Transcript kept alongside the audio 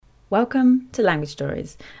Welcome to Language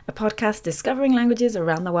Stories, a podcast discovering languages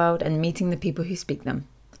around the world and meeting the people who speak them.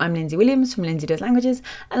 I'm Lindsay Williams from Lindsay Does Languages,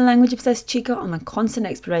 a language-obsessed chica on the constant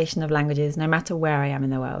exploration of languages no matter where I am in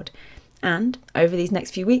the world. And over these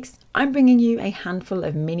next few weeks, I'm bringing you a handful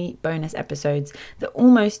of mini bonus episodes that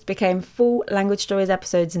almost became full Language Stories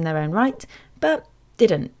episodes in their own right, but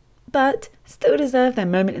didn't. But still deserve their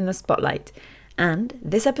moment in the spotlight. And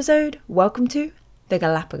this episode, welcome to the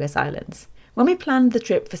Galápagos Islands. When we planned the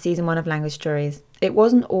trip for season 1 of Language Stories, it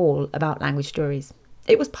wasn't all about language stories.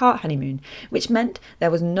 It was part honeymoon, which meant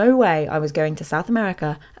there was no way I was going to South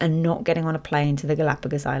America and not getting on a plane to the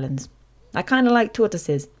Galápagos Islands. I kind of like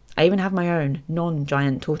tortoises. I even have my own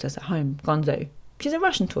non-giant tortoise at home, Gonzo. She's a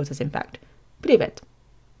Russian tortoise, in fact. Privet.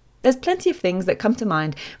 There's plenty of things that come to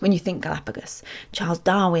mind when you think Galapagos. Charles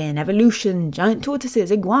Darwin, evolution, giant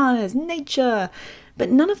tortoises, iguanas, nature. But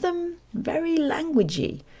none of them very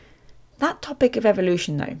languagey. That topic of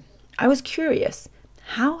evolution, though, I was curious.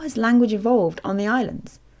 How has language evolved on the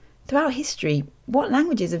islands? Throughout history, what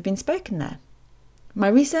languages have been spoken there? My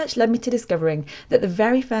research led me to discovering that the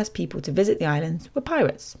very first people to visit the islands were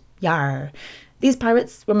pirates. Yarr! These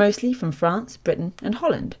pirates were mostly from France, Britain and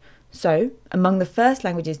Holland. So, among the first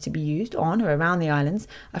languages to be used on or around the islands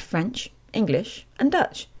are French, English and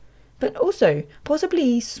Dutch. But also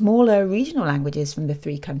possibly smaller regional languages from the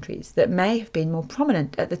three countries that may have been more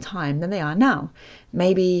prominent at the time than they are now.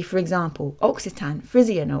 Maybe, for example, Occitan,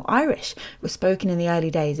 Frisian or Irish were spoken in the early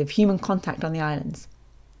days of human contact on the islands.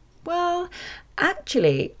 Well,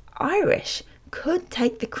 actually, Irish could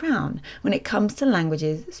take the crown when it comes to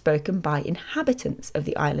languages spoken by inhabitants of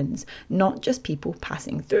the islands, not just people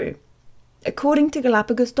passing through. According to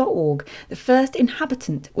Galapagos.org, the first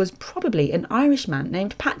inhabitant was probably an Irishman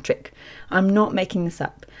named Patrick. I'm not making this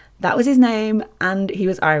up. That was his name, and he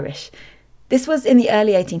was Irish. This was in the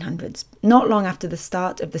early 1800s, not long after the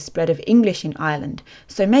start of the spread of English in Ireland.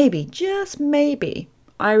 So maybe, just maybe,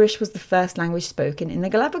 Irish was the first language spoken in the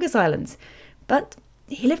Galapagos Islands. But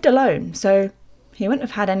he lived alone, so he wouldn't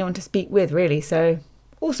have had anyone to speak with, really, so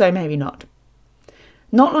also maybe not.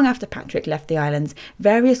 Not long after Patrick left the islands,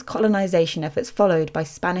 various colonisation efforts followed by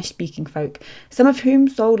Spanish-speaking folk, some of whom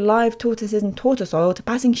sold live tortoises and tortoise oil to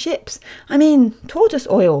passing ships. I mean, tortoise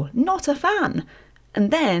oil, not a fan.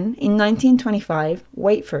 And then, in 1925,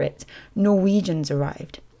 wait for it, Norwegians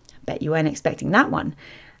arrived. Bet you weren't expecting that one.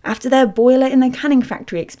 After their boiler in the canning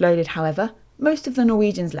factory exploded, however, most of the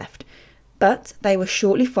Norwegians left. But they were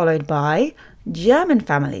shortly followed by German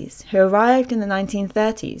families who arrived in the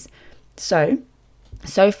 1930s.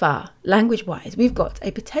 So far, language-wise, we've got a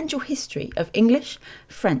potential history of English,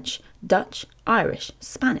 French, Dutch, Irish,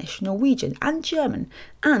 Spanish, Norwegian and German,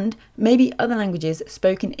 and maybe other languages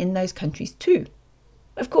spoken in those countries too.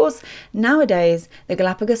 Of course, nowadays, the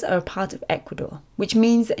Galapagos are a part of Ecuador, which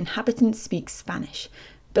means that inhabitants speak Spanish.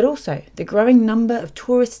 But also, the growing number of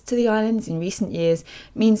tourists to the islands in recent years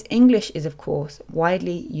means English is, of course,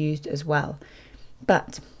 widely used as well.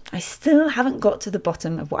 But I still haven't got to the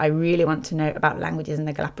bottom of what I really want to know about languages in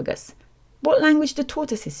the Galapagos. What language do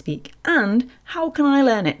tortoises speak, and how can I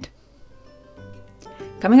learn it?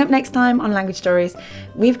 Coming up next time on Language Stories,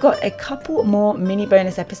 we've got a couple more mini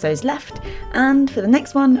bonus episodes left, and for the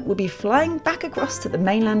next one, we'll be flying back across to the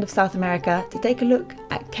mainland of South America to take a look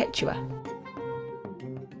at Quechua.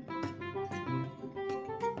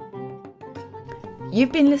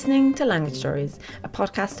 You've been listening to Language Stories, a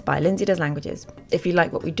podcast by Lindsay Does Languages. If you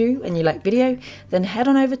like what we do and you like video, then head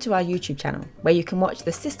on over to our YouTube channel, where you can watch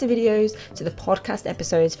the sister videos to the podcast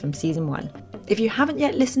episodes from season 1. If you haven't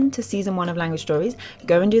yet listened to season 1 of Language Stories,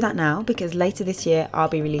 go and do that now, because later this year I'll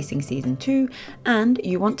be releasing season 2, and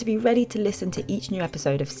you want to be ready to listen to each new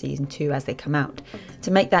episode of season 2 as they come out.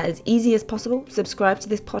 To make that as easy as possible, subscribe to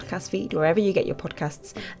this podcast feed wherever you get your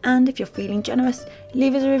podcasts, and if you're feeling generous,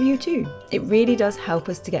 leave us a review too. It really does help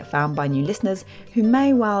us to get found by new listeners who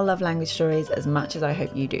may well love Language Stories as much as I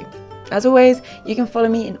hope you do. As always, you can follow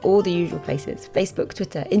me in all the usual places, Facebook,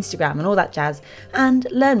 Twitter, Instagram and all that jazz, and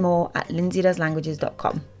learn more at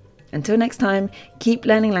lindsaydoeslanguages.com. Until next time, keep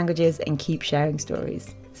learning languages and keep sharing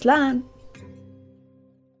stories. Slan!